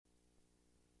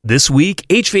This week,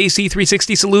 HVAC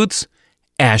 360 salutes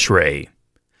ASHRAE.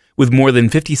 With more than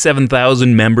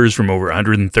 57,000 members from over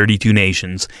 132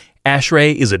 nations,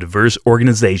 ASHRAE is a diverse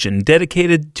organization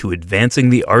dedicated to advancing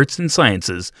the arts and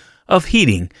sciences of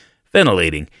heating,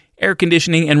 ventilating, air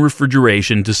conditioning, and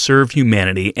refrigeration to serve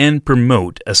humanity and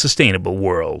promote a sustainable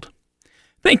world.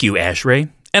 Thank you, ASHRAE,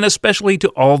 and especially to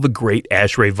all the great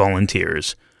ASHRAE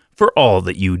volunteers for all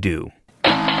that you do.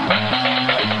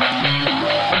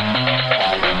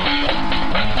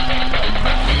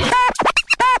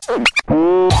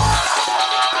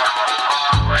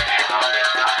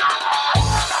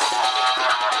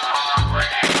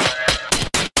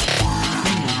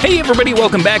 Hey everybody,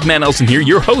 welcome back. Matt Nelson here,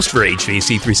 your host for HVAC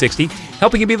 360,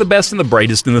 helping you be the best and the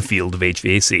brightest in the field of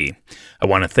HVAC. I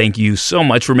want to thank you so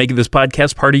much for making this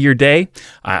podcast part of your day.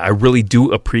 I really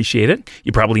do appreciate it.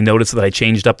 You probably noticed that I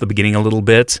changed up the beginning a little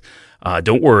bit.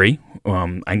 Don't worry,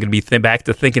 I'm going to be back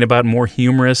to thinking about more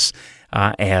humorous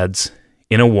ads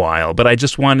in a while, but I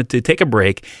just wanted to take a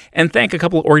break and thank a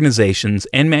couple of organizations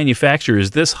and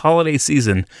manufacturers this holiday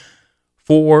season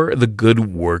for the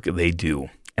good work they do.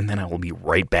 And then I will be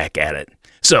right back at it.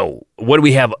 So, what do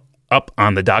we have up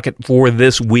on the docket for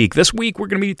this week? This week, we're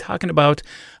going to be talking about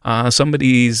a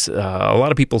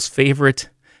lot of people's favorite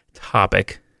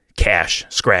topic, cash,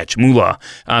 scratch, moolah.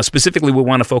 Specifically, we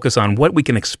want to focus on what we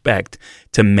can expect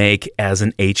to make as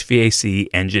an HVAC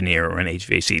engineer or an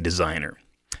HVAC designer.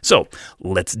 So,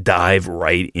 let's dive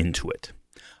right into it.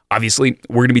 Obviously,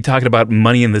 we're going to be talking about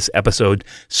money in this episode,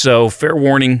 so fair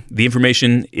warning, the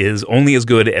information is only as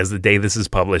good as the day this is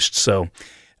published. So,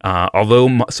 although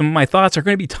some of my thoughts are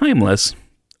going to be timeless,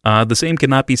 the same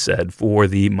cannot be said for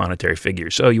the monetary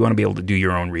figure. So, you want to be able to do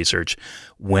your own research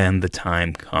when the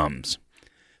time comes.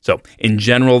 So, in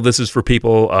general, this is for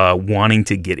people wanting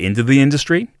to get into the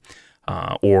industry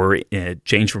or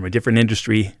change from a different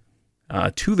industry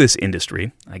to this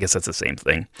industry. I guess that's the same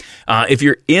thing. If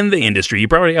you're in the industry, you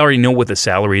probably already know what the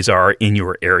salaries are in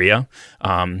your area.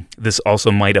 This also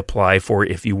might apply for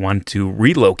if you want to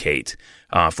relocate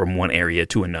from one area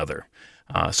to another.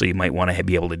 So you might want to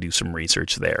be able to do some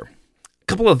research there. A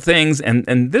couple of things,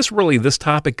 and this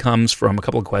topic comes from a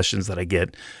couple of questions that I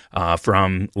get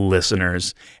from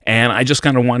listeners, and I just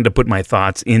kind of wanted to put my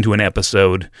thoughts into an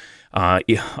episode.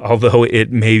 Although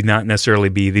it may not necessarily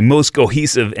be the most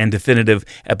cohesive and definitive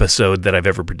episode that I've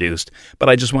ever produced, but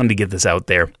I just wanted to get this out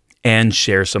there and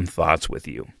share some thoughts with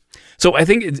you. So I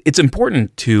think it's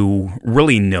important to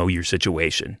really know your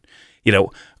situation. You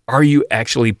know, are you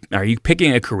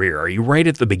picking a career? Are you right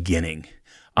at the beginning?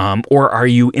 Or are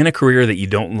you in a career that you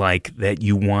don't like, that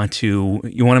you want to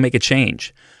make a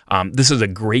change? This is a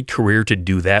great career to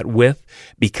do that with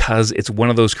because it's one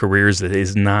of those careers that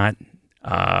is not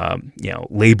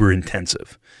labor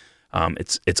intensive.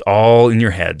 It's all in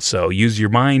your head. So use your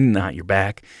mind, not your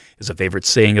back, is a favorite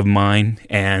saying of mine.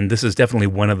 And this is definitely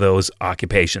one of those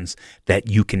occupations that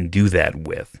you can do that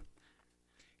with.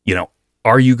 You know,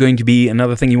 are you going to be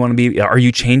another thing you want to be? Are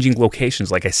you changing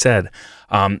locations? Like I said,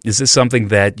 is this something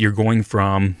that you're going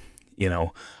from,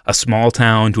 a small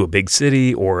town to a big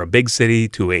city or a big city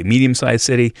to a medium-sized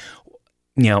city?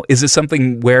 Is this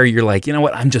something where you're like, you know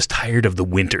what, I'm just tired of the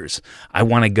winters. I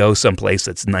want to go someplace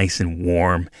that's nice and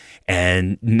warm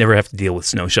and never have to deal with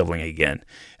snow shoveling again.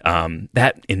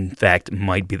 That, in fact,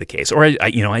 might be the case. Or,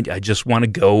 I just want to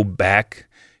go back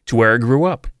to where I grew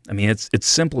up. I mean, it's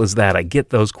simple as that. I get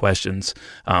those questions,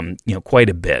 quite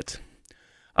a bit.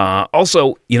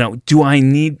 Also, do I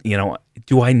need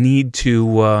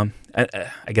to,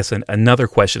 I guess another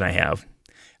question I have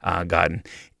gotten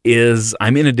is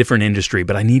I'm in a different industry,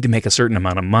 but I need to make a certain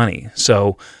amount of money.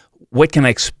 So what can I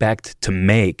expect to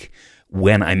make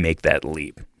when I make that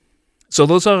leap? So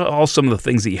those are all some of the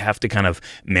things that you have to kind of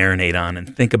marinate on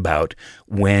and think about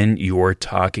when you're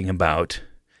talking about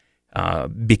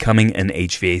becoming an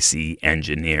HVAC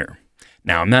engineer.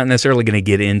 Now, I'm not necessarily going to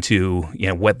get into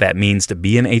what that means to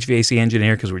be an HVAC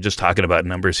engineer because we're just talking about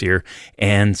numbers here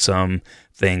and some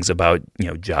things about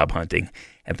job hunting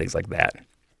and things like that.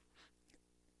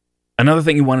 Another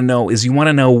thing you want to know is you want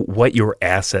to know what your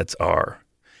assets are,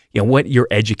 what your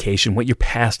education, what your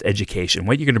past education,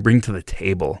 what you're going to bring to the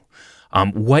table,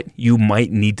 what you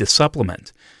might need to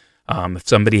supplement. If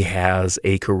somebody has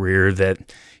a career that,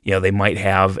 they might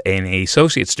have an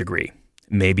associate's degree,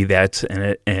 maybe that's,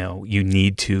 you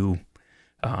need to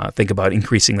think about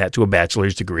increasing that to a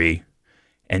bachelor's degree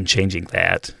and changing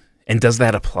that. And does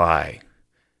that apply?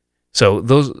 So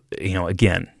those,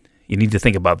 again, you need to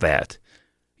think about that.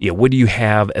 What do you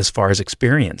have as far as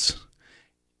experience?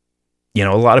 A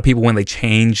lot of people, when they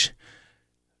change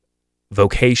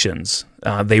vocations,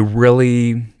 they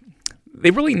really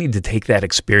they really need to take that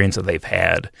experience that they've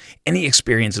had. Any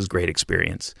experience is great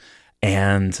experience.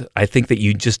 And I think that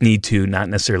you just need to not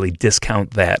necessarily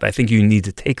discount that. I think you need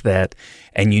to take that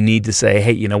and you need to say,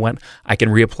 hey, you know what? I can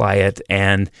reapply it.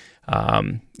 And,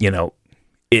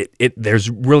 there's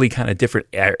really kind of different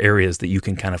areas that you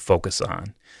can kind of focus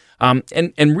on.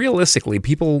 And realistically,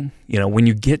 people, when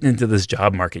you get into this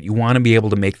job market, you want to be able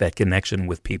to make that connection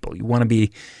with people. You want to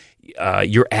be,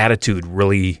 your attitude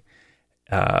really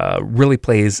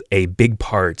plays a big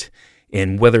part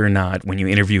in whether or not, when you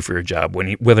interview for a job,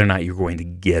 whether or not you're going to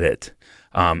get it.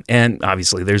 And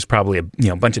obviously, there's probably a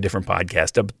bunch of different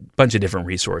podcasts, a bunch of different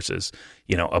resources,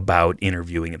 about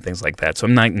interviewing and things like that. So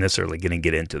I'm not necessarily going to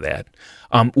get into that.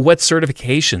 What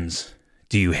certifications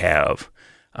do you have?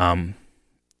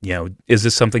 Is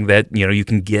this something that you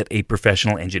can get a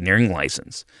professional engineering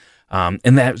license?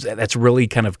 And that's really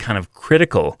kind of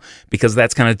critical, because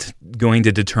that's kind of going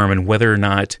to determine whether or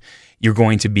not you're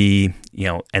going to be,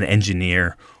 an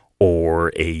engineer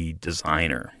or a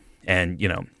designer. And,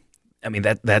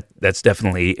 that's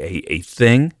definitely a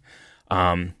thing.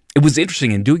 It was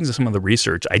interesting in doing some of the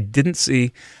research. I didn't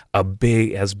see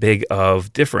as big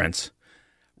of difference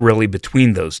really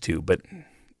between those two, but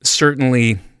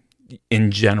certainly in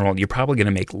general, you're probably going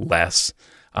to make less.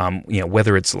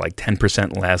 Whether it's like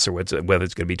 10% less or whether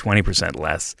it's going to be 20%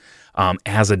 less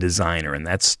as a designer. And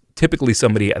that's typically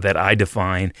somebody that I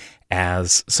define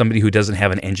as somebody who doesn't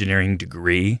have an engineering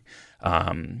degree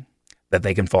that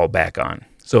they can fall back on.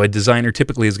 So a designer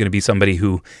typically is going to be somebody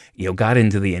who, got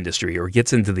into the industry or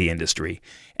gets into the industry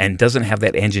and doesn't have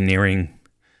that engineering,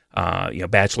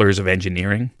 bachelor's of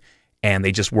engineering, and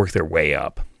they just work their way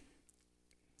up.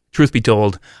 Truth be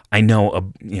told, I know a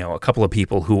couple of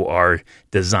people who are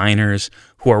designers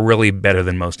who are really better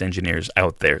than most engineers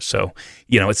out there. So,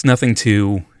 it's nothing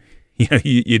to,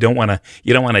 you don't want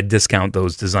to discount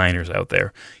those designers out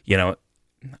there.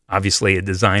 Obviously a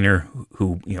designer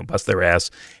who busts their ass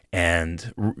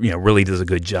and really does a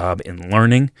good job in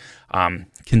learning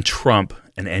can trump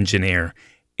an engineer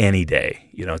any day.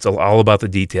 It's all about the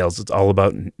details. It's all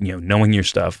about knowing your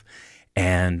stuff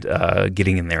and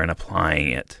getting in there and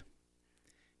applying it.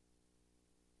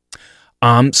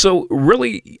 So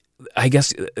really, I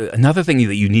guess another thing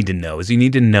that you need to know is you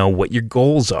need to know what your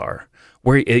goals are.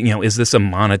 Where, is this a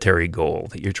monetary goal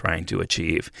that you're trying to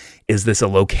achieve? Is this a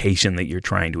location that you're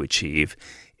trying to achieve?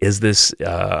 Is this,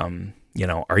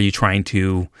 are you trying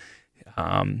to,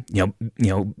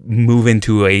 move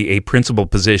into a principal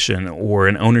position or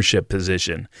an ownership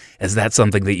position? Is that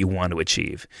something that you want to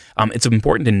achieve? It's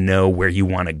important to know where you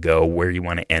want to go, where you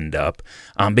want to end up,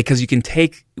 because you can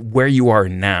take where you are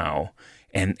now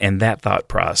and that thought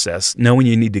process, knowing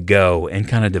you need to go and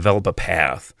kind of develop a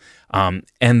path.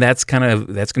 And that's going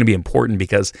to be important,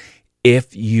 because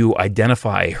if you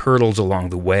identify hurdles along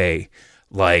the way,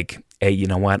 like, hey, you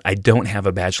know what, I don't have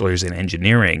a bachelor's in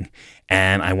engineering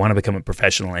and I want to become a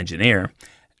professional engineer,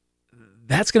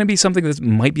 that's going to be something that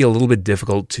might be a little bit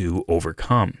difficult to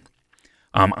overcome.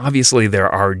 Obviously, there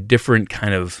are different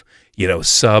kind of,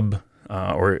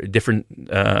 or different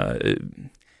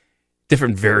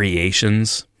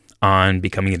variations on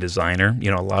becoming a designer.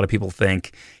 A lot of people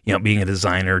think, being a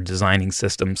designer, designing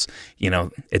systems,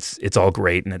 it's all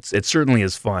great, and it certainly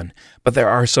is fun. But there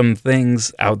are some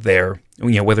things out there,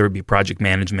 whether it be project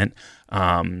management,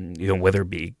 whether it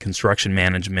be construction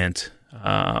management,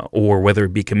 or whether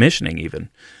it be commissioning even.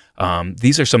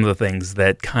 These are some of the things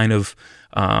that kind of,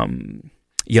 are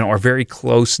very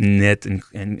close knit and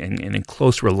in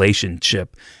close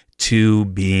relationship to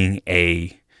being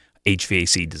a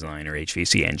HVAC designer,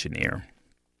 HVAC engineer.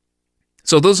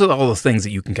 So those are all the things that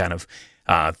you can kind of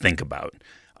think about.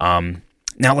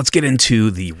 Now let's get into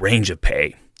the range of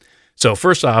pay. So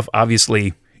first off,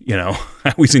 obviously, I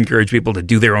always encourage people to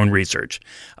do their own research.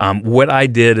 What I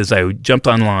did is I jumped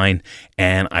online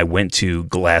and I went to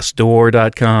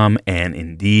Glassdoor.com and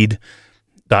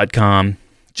Indeed.com,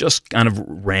 just kind of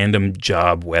random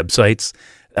job websites.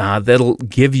 That'll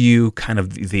give you kind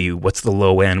of the what's the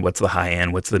low end, what's the high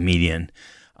end, what's the median.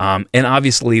 And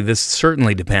obviously this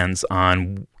certainly depends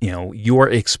on, your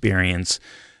experience,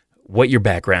 what your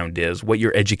background is, what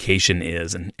your education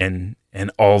is, and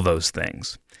all those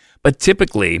things. But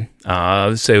typically,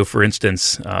 so for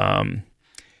instance, I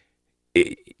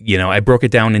broke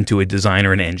it down into a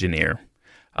designer and engineer.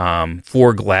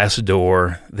 For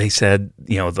Glassdoor, they said,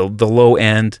 the low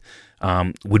end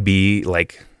would be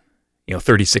like,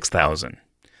 $36,000.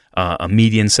 A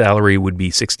median salary would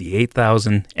be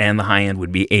 $68,000, and the high end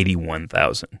would be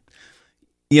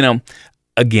 $81,000.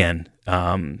 Again,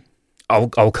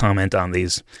 I'll comment on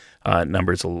these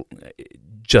numbers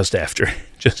just after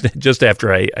just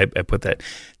after I put that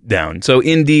down. So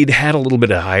Indeed had a little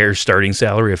bit of higher starting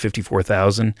salary of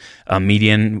 $54,000,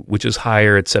 median, which is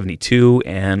higher at $72,000,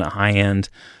 and a high end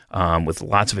with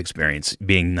lots of experience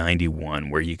being $91,000,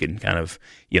 where you can kind of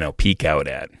peak out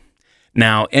at.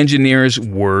 Now, engineers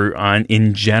were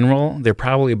in general, they're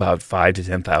probably about $5,000 to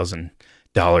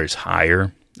 $10,000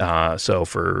 higher. So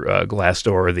for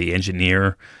Glassdoor, the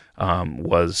engineer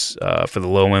was for the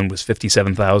low end was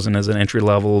 $57,000 as an entry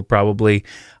level, probably.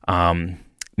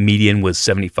 Median was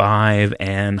 $75,000,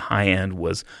 and high end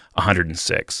was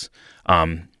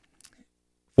 $106,000.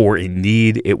 For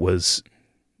Indeed, it was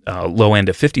low end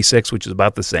of $56,000, which is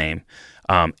about the same.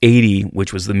 $80,000,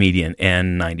 which was the median,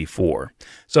 and $94,000.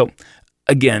 So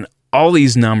again, all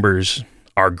these numbers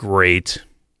are great.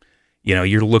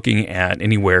 You're looking at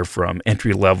anywhere from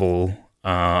entry level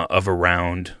of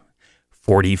around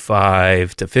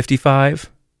 45 to 55,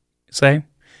 say,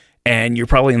 and you're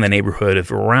probably in the neighborhood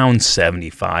of around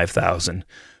 75,000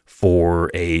 for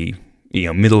a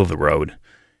middle of the road,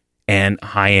 and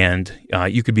high end,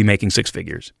 you could be making six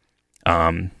figures.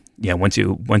 Once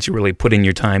you really put in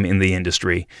your time in the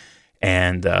industry,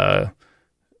 and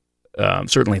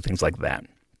certainly things like that.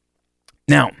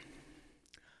 Now,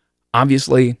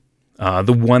 obviously,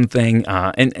 the one thing,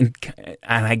 and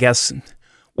I guess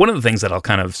one of the things that I'll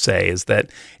kind of say is that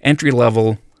entry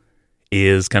level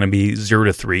is going to be 0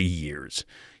 to 3 years.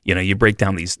 You break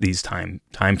down these time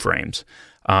frames.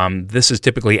 This is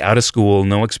typically out of school,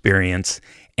 no experience,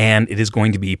 and it is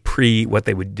going to be what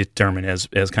they would determine as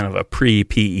kind of a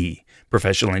pre-PE,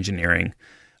 professional engineering.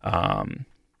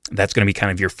 That's going to be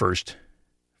kind of your first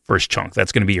chunk.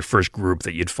 That's going to be your first group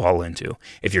that you'd fall into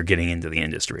if you're getting into the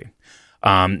industry.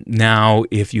 Now,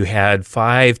 if you had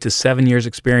 5 to 7 years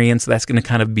experience, that's going to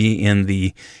kind of be in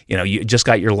the, you just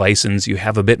got your license, you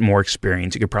have a bit more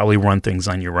experience, you could probably run things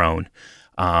on your own.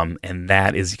 And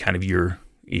that is kind of your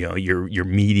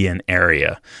median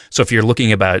area. So if you're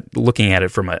looking at it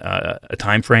from a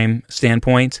time frame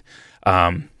standpoint,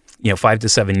 5 to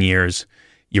 7 years,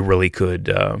 you really could,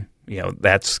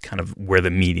 that's kind of where the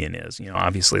median is.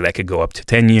 Obviously that could go up to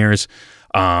 10 years.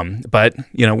 But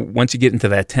once you get into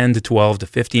that 10 to 12 to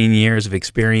 15 years of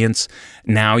experience,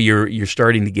 now you're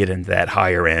starting to get into that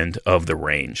higher end of the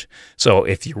range. So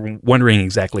if you're wondering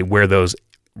exactly where those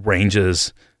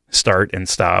ranges start and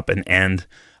stop and end,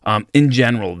 in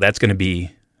general, that's going to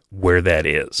be where that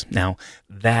is. Now,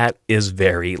 that is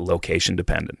very location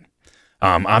dependent.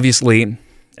 Obviously,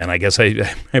 and I guess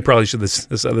I probably should have said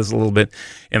this a little bit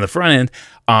in the front end,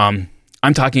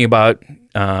 I'm talking about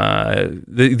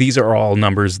these are all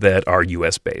numbers that are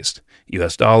U.S. based,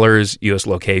 U.S. dollars, U.S.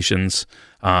 locations,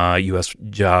 U.S.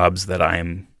 jobs that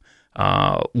I'm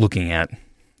looking at.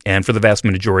 And for the vast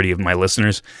majority of my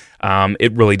listeners,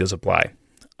 it really does apply.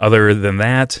 Other than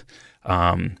that,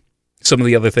 some of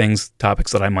the other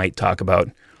topics that I might talk about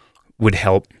would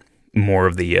help more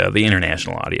of the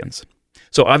international audience.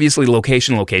 So obviously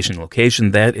location,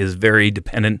 that is very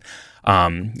dependent.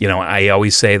 I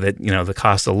always say that, the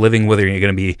cost of living, whether you're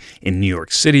going to be in New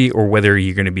York City or whether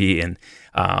you're going to be in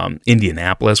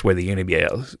Indianapolis, whether you're going to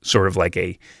be sort of like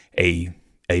a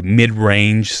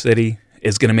mid-range city,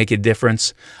 is going to make a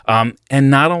difference.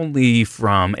 And not only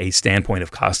from a standpoint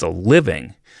of cost of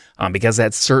living, because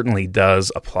that certainly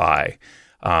does apply.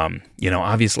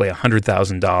 Obviously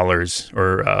 $100,000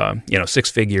 or,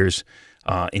 six figures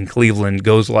in Cleveland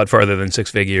goes a lot farther than six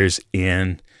figures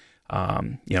in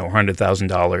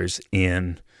 $100,000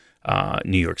 in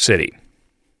New York City.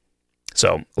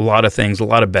 So a lot of things, a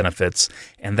lot of benefits,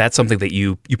 and that's something that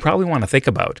you probably want to think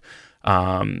about,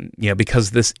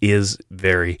 because this is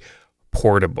very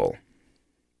portable.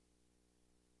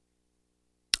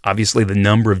 Obviously, the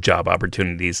number of job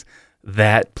opportunities,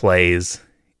 that plays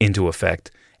into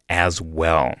effect as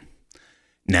well.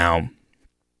 Now,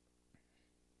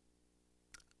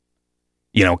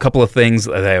 a couple of things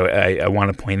that I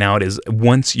want to point out is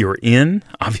once you're in,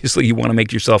 obviously you want to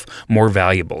make yourself more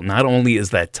valuable. Not only is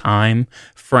that time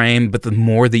frame, but the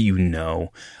more that you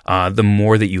know, the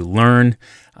more that you learn,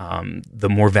 the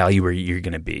more valuable you're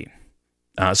going to be.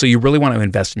 So you really want to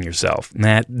invest in yourself, and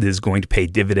that is going to pay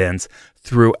dividends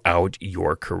throughout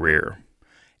your career.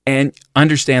 And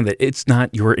understand that it's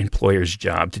not your employer's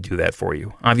job to do that for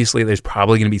you. Obviously, there's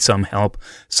probably going to be some help,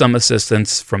 some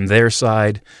assistance from their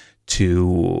side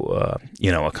to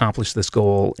accomplish this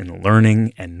goal in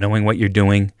learning and knowing what you're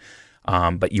doing,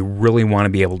 but you really want to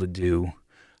be able to do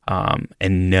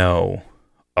and know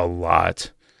a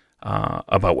lot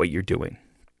about what you're doing.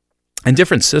 and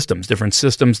different systems, different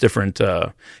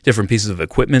pieces of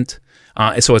equipment.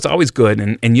 So it's always good,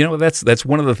 and you know that's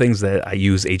one of the things that I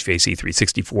use HVAC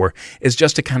 360 for, is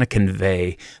just to kind of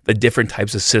convey the different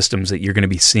types of systems that you're going to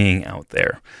be seeing out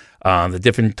there, the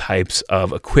different types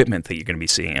of equipment that you're going to be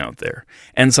seeing out there,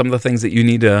 and some of the things that you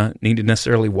need to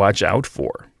necessarily watch out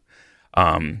for.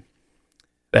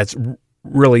 That's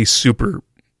really super.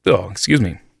 Oh, excuse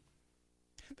me.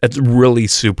 That's really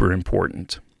super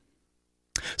important.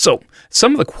 So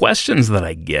some of the questions that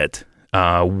I get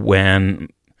when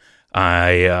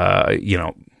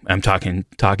I'm talking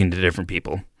to different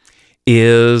people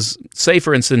is, say,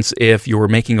 for instance, if you're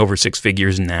making over six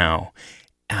figures now,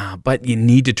 but you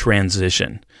need to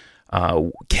transition,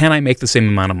 can I make the same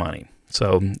amount of money?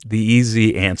 So the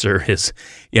easy answer is,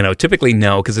 typically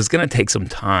no, because it's going to take some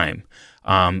time.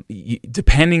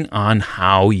 Depending on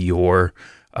how your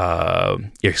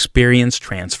experience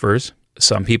transfers.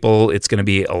 Some people, it's going to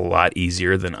be a lot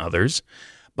easier than others.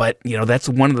 But, that's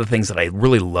one of the things that I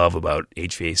really love about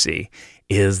HVAC,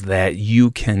 is that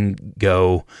you can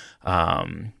go,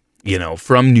 from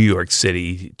New York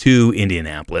City to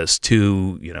Indianapolis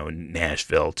to,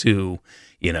 Nashville to,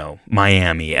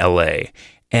 Miami, LA.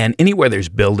 And anywhere there's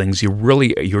buildings,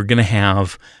 you're going to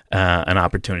have an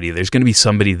opportunity. There's going to be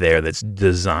somebody there that's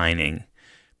designing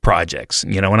projects.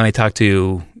 When I talk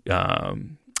to,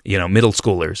 middle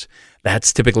schoolers,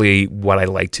 that's typically what I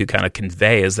like to kind of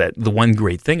convey, is that the one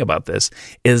great thing about this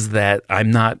is that I'm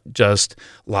not just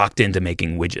locked into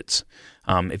making widgets.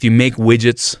 If you make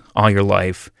widgets all your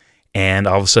life and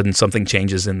all of a sudden something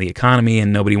changes in the economy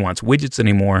and nobody wants widgets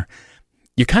anymore,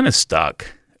 you're kind of stuck.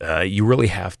 You really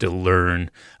have to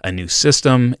learn a new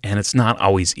system, and it's not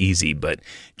always easy. But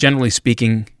generally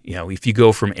speaking, if you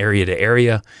go from area to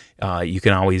area, you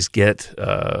can always get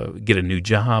a new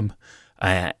job.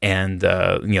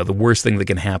 The worst thing that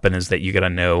can happen is that you got to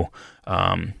know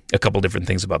a couple different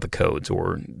things about the codes,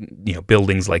 or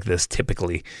buildings like this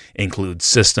typically include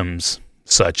systems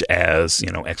such as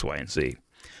X, Y, and Z.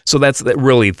 So that's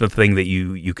really the thing that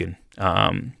you can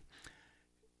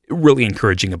really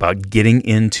encouraging about getting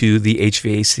into the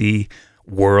HVAC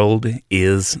world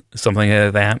is something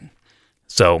like that.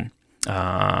 So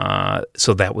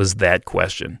that was that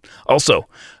question. Also,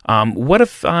 what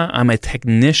if I'm a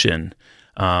technician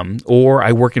or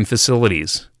I work in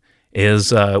facilities?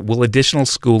 Will additional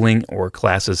schooling or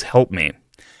classes help me?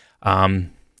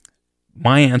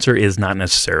 My answer is not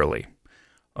necessarily.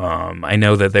 I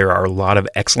know that there are a lot of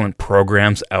excellent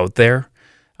programs out there,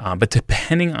 but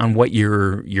depending on what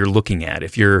you're looking at,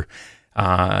 if you've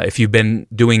been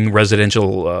doing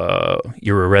residential,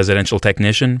 you're a residential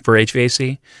technician for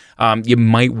HVAC, you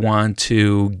might want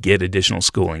to get additional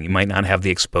schooling. You might not have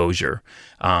the exposure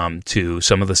to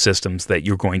some of the systems that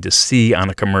you're going to see on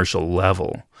a commercial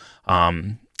level.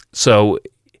 So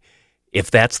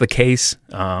if that's the case,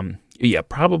 it'd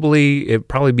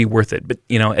probably be worth it. But,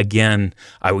 again,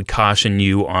 I would caution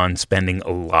you on spending a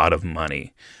lot of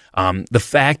money. The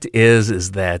fact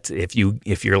is that if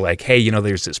you're like, hey,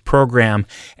 there's this program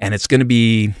and it's going to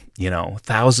be,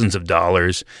 thousands of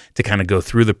dollars to kind of go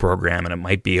through the program, and it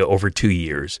might be over 2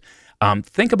 years.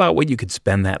 Think about what you could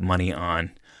spend that money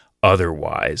on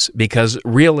otherwise, because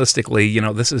realistically,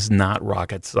 this is not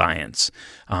rocket science.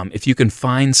 If you can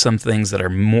find some things that are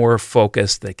more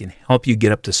focused, that can help you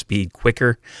get up to speed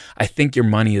quicker, I think your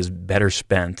money is better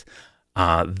spent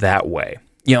that way.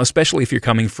 Especially if you're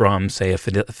coming from, say, a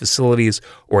facilities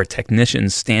or a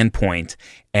technician's standpoint,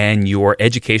 and your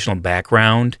educational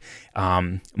background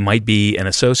might be an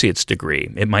associate's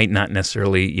degree. It might not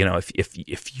necessarily,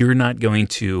 if you're not going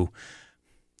to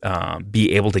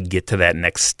be able to get to that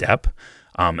next step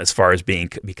as far as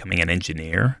becoming an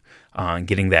engineer,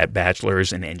 getting that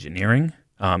bachelor's in engineering,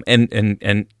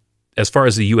 and as far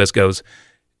as the U.S. goes,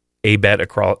 ABET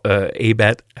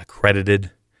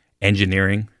accredited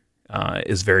engineering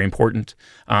is very important,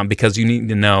 because you need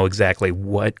to know exactly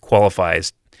what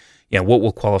qualifies, what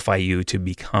will qualify you to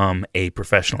become a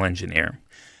professional engineer.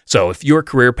 So if your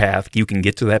career path, you can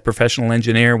get to that professional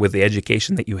engineer with the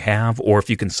education that you have, or if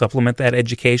you can supplement that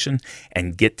education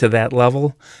and get to that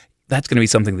level, that's going to be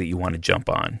something that you want to jump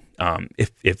on.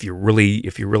 If you're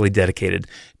really dedicated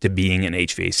to being an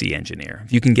HVAC engineer,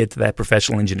 if you can get to that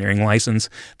professional engineering license,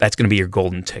 that's going to be your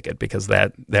golden ticket, because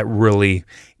that really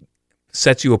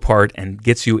sets you apart and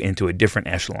gets you into a different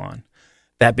echelon.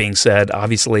 That being said,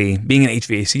 obviously, being an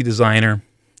HVAC designer,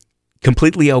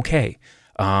 completely okay.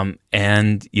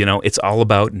 And it's all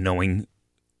about knowing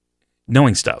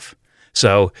stuff.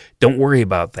 So don't worry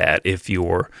about that. If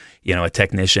you're, a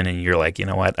technician and you're like,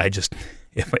 what,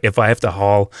 if I have to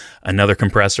haul another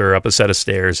compressor up a set of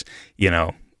stairs,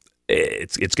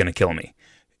 it's going to kill me.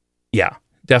 Yeah,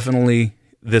 definitely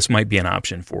this might be an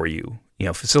option for you.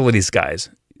 Facilities guys,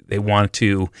 they want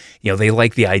to, they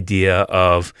like the idea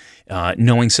of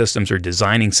knowing systems or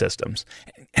designing systems.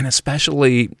 And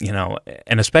especially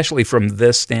from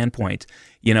this standpoint,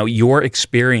 your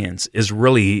experience is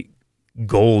really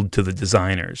gold to the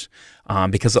designers,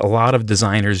 because a lot of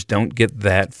designers don't get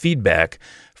that feedback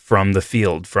from the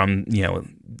field, from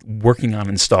working on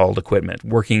installed equipment,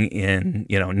 working in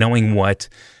knowing what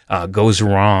goes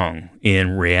wrong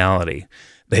in reality.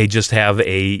 They just have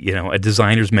a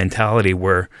designer's mentality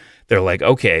where they're like,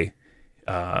 okay,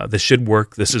 this should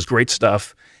work. This is great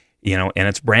stuff, and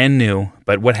it's brand new.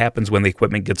 But what happens when the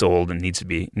equipment gets old and needs to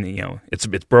be, it's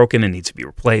broken and needs to be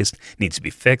replaced, needs to be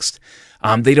fixed?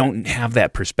 They don't have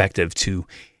that perspective to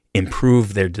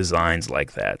improve their designs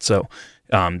like that. So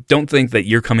don't think that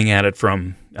you're coming at it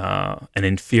from an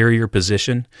inferior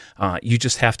position. You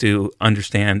just have to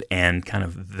understand and kind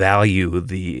of value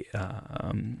the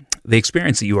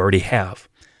experience that you already have.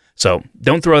 So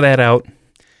don't throw that out.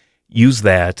 Use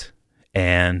that,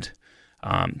 and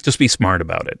just be smart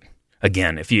about it.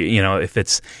 Again, if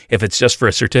it's just for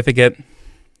a certificate,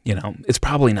 it's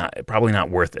probably not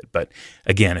worth it. But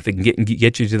again, if it can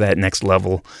get you to that next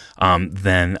level,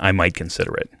 then I might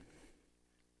consider it.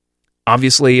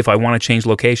 Obviously, if I want to change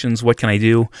locations, what can I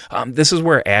do? This is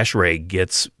where ASHRAE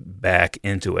gets back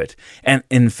into it. And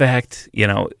in fact,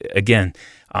 again,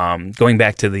 going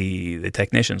back to the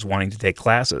technicians wanting to take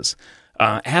classes,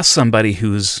 ask somebody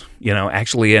who's,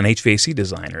 actually an HVAC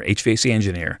designer, HVAC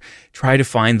engineer. Try to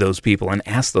find those people and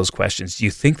ask those questions. Do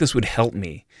you think this would help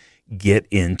me get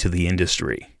into the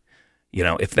industry?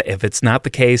 If it's not the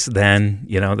case, then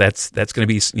that's going to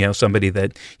be somebody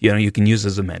that you can use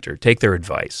as a mentor. Take their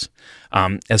advice.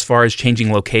 As far as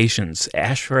changing locations,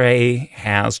 ASHRAE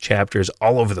has chapters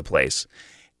all over the place,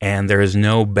 and there is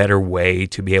no better way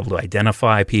to be able to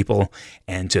identify people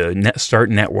and to start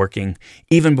networking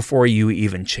even before you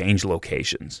even change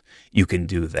locations. You can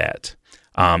do that.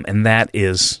 And that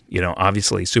is,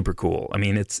 obviously super cool. I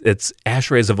mean, it's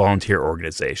ASHRAE is a volunteer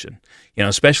organization,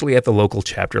 especially at the local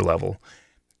chapter level.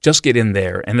 Just get in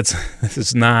there, and this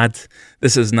is not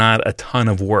a ton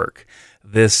of work.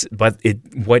 What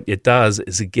it does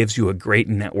is it gives you a great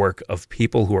network of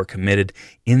people who are committed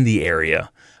in the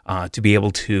area to be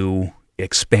able to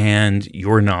expand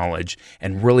your knowledge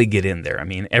and really get in there. I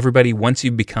mean, everybody, once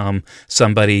you become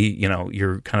somebody,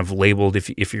 you're kind of labeled,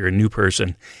 if you're a new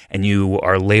person and you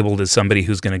are labeled as somebody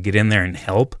who's going to get in there and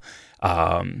help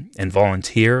and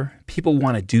volunteer, people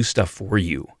want to do stuff for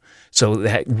you. So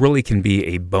that really can be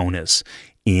a bonus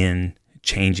in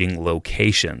changing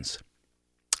locations.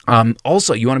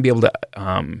 Also, you want to be able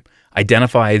to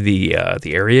identify the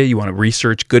area. You want to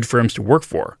research good firms to work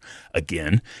for.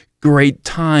 Again, great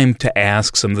time to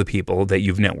ask some of the people that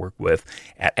you've networked with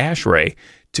at ASHRAE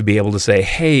to be able to say,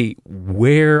 hey,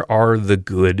 where are the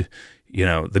good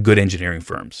engineering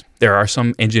firms? There are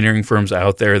some engineering firms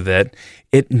out there that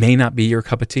it may not be your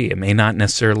cup of tea. It may not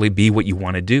necessarily be what you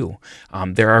want to do.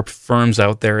 There are firms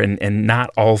out there, and not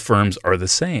all firms are the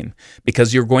same,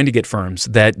 because you're going to get firms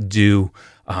that do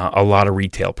a lot of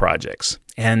retail projects.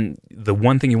 And the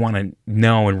one thing you want to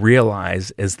know and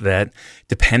realize is that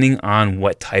depending on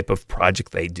what type of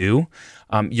project they do,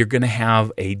 you're going to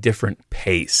have a different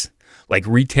pace. Like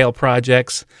retail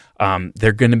projects,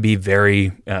 they're going to be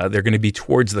they're going to be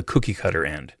towards the cookie cutter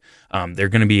end. They're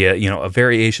going to be a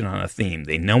variation on a theme.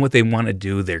 They know what they want to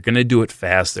do. They're going to do it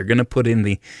fast. They're going to put in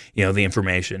the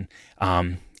information.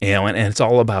 And it's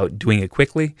all about doing it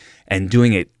quickly and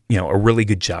doing it, a really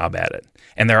good job at it.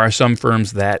 And there are some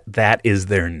firms that is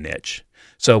their niche.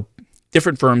 So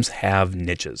different firms have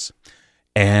niches.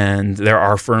 And there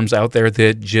are firms out there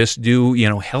that just do,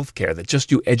 healthcare, that just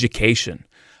do education.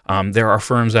 There are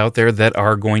firms out there that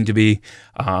are going to be,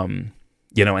 and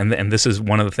this is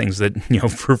one of the things that,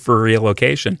 for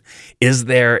relocation, is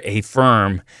there a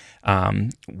firm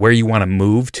where you want to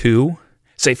move to?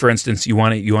 Say, for instance, you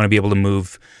want to be able to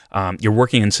move. You're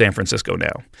working in San Francisco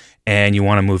now, and you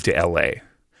want to move to LA.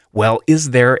 Well,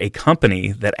 is there a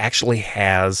company that actually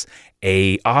has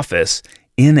a office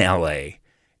in LA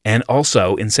and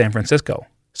also in San Francisco?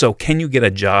 So can you get a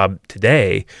job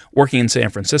today working in San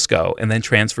Francisco and then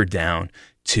transfer down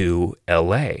to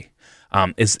LA?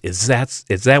 Is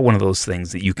that one of those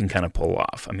things that you can kind of pull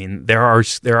off? I mean, there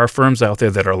are firms out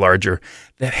there that are larger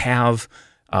that have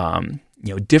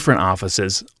different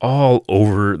offices all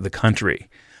over the country.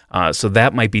 So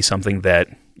that might be something that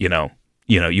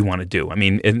you want to do. I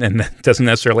mean, and that doesn't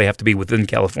necessarily have to be within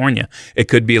California. It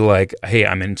could be like, hey,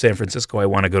 I'm in San Francisco. I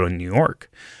want to go to New York.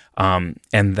 And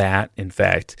that, in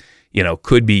fact,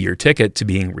 could be your ticket to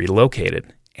being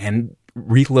relocated, and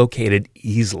relocated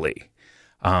easily.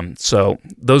 So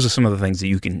those are some of the things that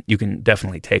you can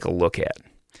definitely take a look at.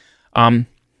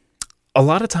 A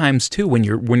lot of times too, when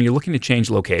you're looking to change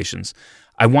locations,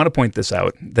 I want to point this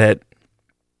out that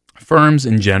firms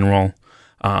in general,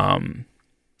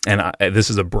 this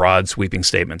is a broad sweeping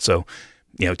statement, so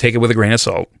take it with a grain of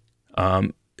salt.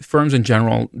 Firms in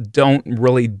general don't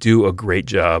really do a great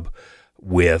job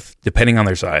with, depending on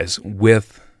their size,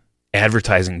 with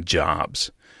advertising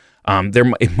jobs.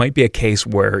 It might be a case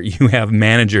where you have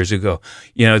managers who go,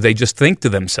 they just think to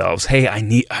themselves, hey,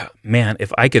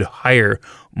 if I could hire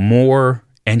more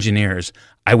engineers,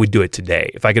 I would do it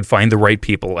today. If I could find the right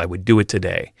people, I would do it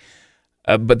today.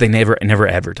 But they never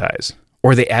advertise,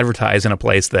 or they advertise in a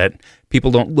place that people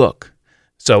don't look,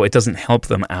 so it doesn't help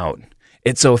them out.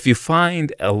 So if you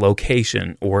find a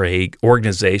location or a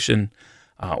organization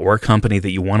or a company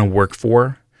that you want to work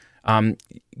for,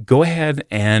 go ahead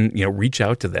and reach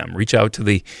out to them. Reach out to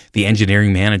the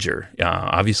engineering manager.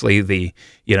 Obviously,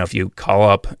 if you call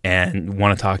up and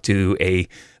want to talk to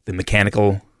the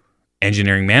mechanical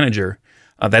engineering manager,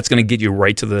 that's going to get you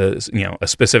right to a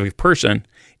specific person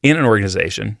in an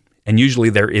organization. And usually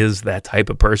there is that type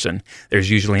of person. There's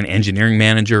usually an engineering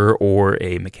manager or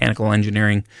a mechanical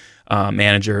engineering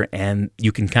manager, and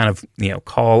you can kind of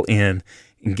call in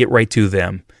and get right to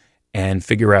them and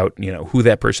figure out, who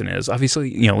that person is.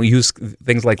 Obviously, use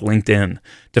things like LinkedIn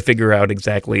to figure out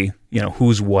exactly,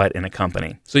 who's what in a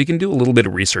company. So you can do a little bit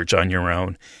of research on your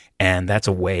own, and that's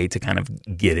a way to kind of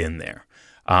get in there.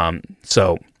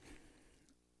 So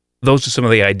those are some of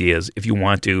the ideas if you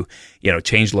want to,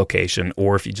 change location,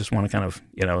 or if you just want to kind of,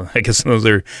 I guess those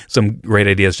are some great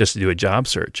ideas just to do a job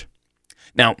search.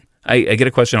 Now, I get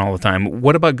a question all the time.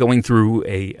 What about going through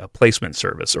a placement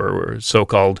service or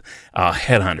so-called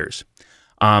headhunters?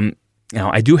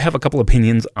 Now, I do have a couple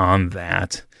opinions on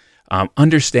that.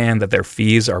 Understand that their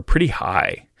fees are pretty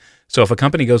high. So if a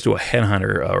company goes to a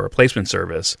headhunter or a placement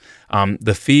service,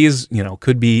 the fees,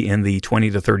 could be in the 20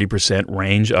 to 30%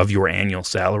 range of your annual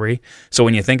salary. So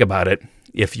when you think about it,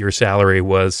 if your salary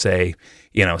was, say,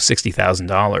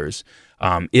 $60,000,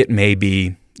 it may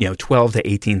be $12,000 to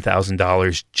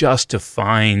 $18,000 just to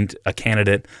find a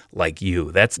candidate like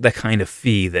you. That's the kind of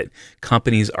fee that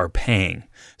companies are paying.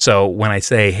 So when I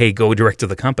say, hey, go direct to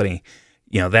the company,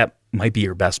 that might be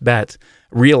your best bet.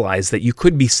 Realize that you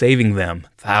could be saving them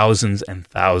thousands and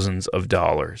thousands of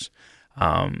dollars.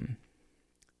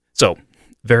 So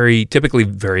typically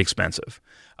very expensive.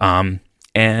 And,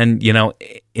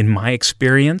 in my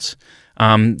experience,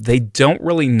 they don't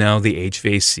really know the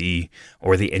HVAC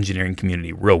or the engineering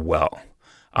community real well.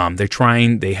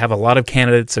 They have a lot of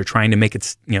candidates. They're trying to make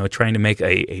it, trying to make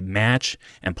a match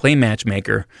and play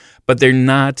matchmaker, but they're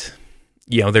not,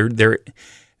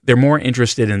 they're more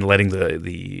interested in letting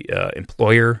the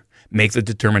employer make the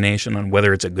determination on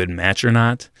whether it's a good match or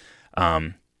not,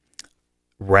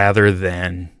 rather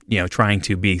than trying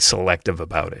to be selective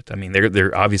about it. I mean,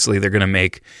 they're obviously they're going to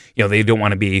make they don't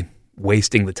want to be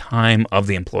wasting the time of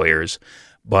the employers,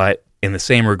 but in the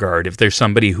same regard, if there's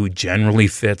somebody who generally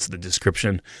fits the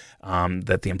description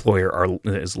that the employer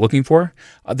is looking for,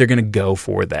 they're going to go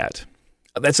for that.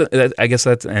 I guess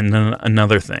that's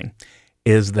another thing.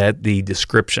 Is that the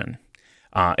description?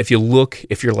 If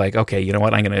you're like, okay, you know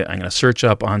what, I'm gonna search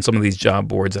up on some of these job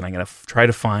boards, and I'm gonna try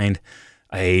to find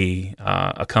a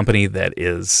company that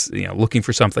is looking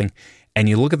for something, and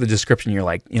you look at the description, you're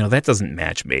like, that doesn't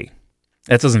match me,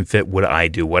 that doesn't fit what I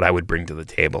do, what I would bring to the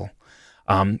table.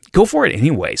 Go for it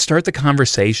anyway. Start the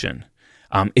conversation.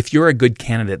 If you're a good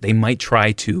candidate, they might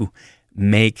try to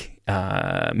make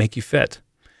you fit.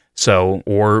 So,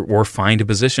 or find a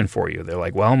position for you. They're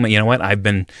like, well, you know what? I've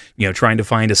been, trying to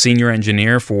find a senior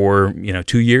engineer for,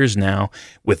 2 years now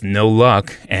with no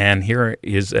luck. And here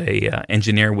is a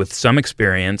engineer with some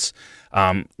experience.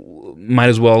 Might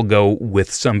as well go with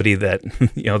somebody that,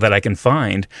 that I can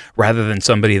find rather than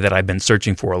somebody that I've been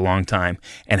searching for a long time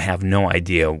and have no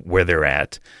idea where they're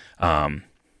at, and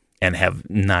have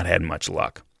not had much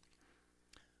luck.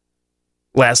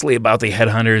 Lastly, about the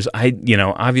headhunters,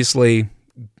 obviously,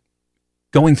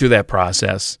 going through that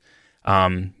process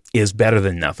is better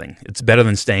than nothing. It's better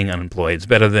than staying unemployed. It's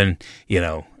better than,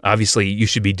 obviously you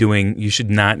should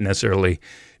not necessarily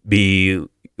be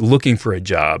looking for a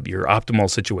job. Your optimal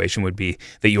situation would be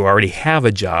that you already have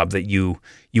a job that you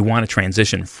want to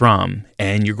transition from,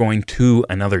 and you're going to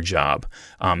another job.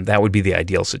 That would be the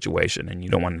ideal situation, and you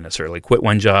don't want to necessarily quit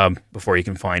one job before you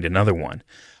can find another one.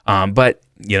 But,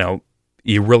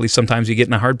 sometimes you get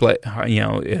in a hard play,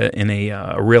 in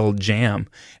a real jam,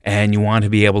 and you want to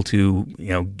be able to,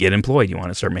 get employed. You want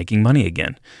to start making money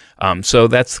again. So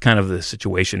that's kind of the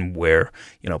situation where,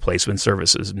 placement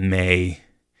services may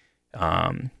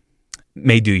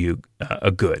do you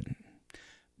a good.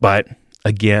 But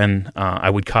again, I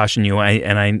would caution you.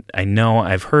 I know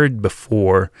I've heard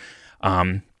before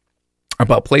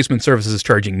about placement services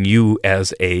charging you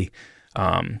as a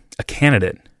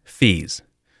candidate fees,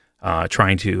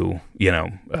 trying to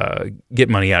get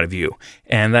money out of you,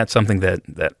 and that's something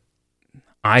that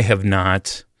I have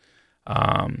not.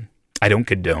 I don't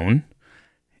condone,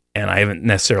 and I haven't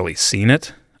necessarily seen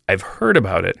it. I've heard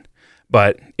about it,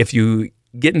 but if you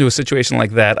get into a situation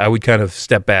like that, I would kind of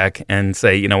step back and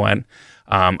say, you know what,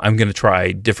 I'm going to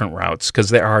try different routes, because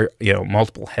there are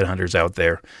multiple headhunters out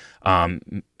there,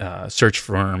 search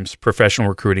firms, professional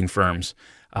recruiting firms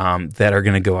that are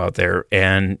going to go out there,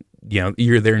 and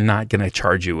they're not going to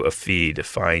charge you a fee to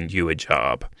find you a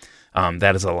job.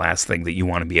 That is the last thing that you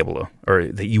want to be able to, or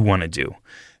that you want to do.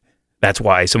 That's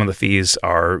why some of the fees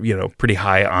are, pretty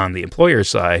high on the employer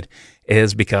side,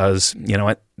 is because,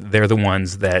 they're the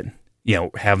ones that,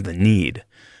 have the need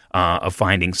of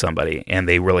finding somebody, and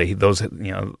they really,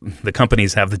 the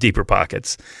companies have the deeper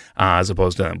pockets as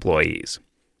opposed to employees.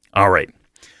 All right.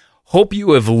 Hope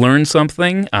you have learned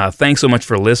something. Thanks so much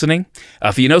for listening.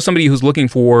 If you know somebody who's looking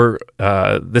for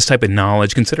this type of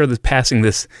knowledge, consider passing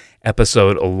this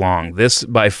episode along. This,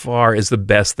 by far, is the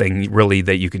best thing, really,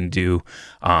 that you can do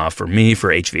for me, for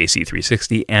HVAC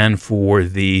 360, and for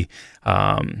the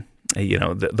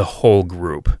whole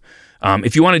group.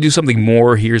 If you want to do something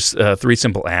more, here's 3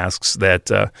 simple asks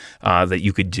that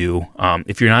you could do.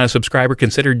 If you're not a subscriber,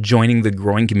 consider joining the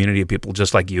growing community of people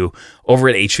just like you over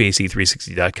at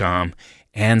HVAC360.com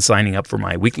and signing up for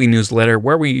my weekly newsletter,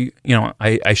 where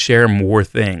I share more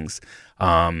things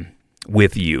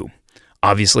with you.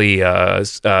 Obviously,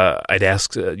 I'd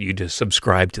ask you to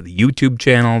subscribe to the YouTube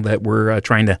channel that we're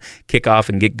trying to kick off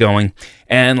and get going.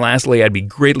 And lastly, I'd be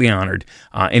greatly honored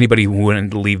anybody who wanted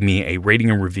to leave me a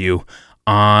rating and review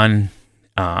on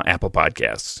Apple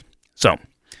Podcasts. So,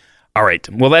 all right.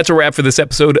 Well, that's a wrap for this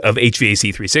episode of HVAC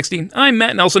 360. I'm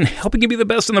Matt Nelson, helping you be the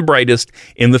best and the brightest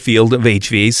in the field of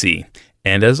HVAC.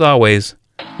 And as always,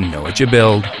 know what you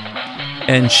build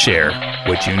and share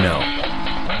what you know.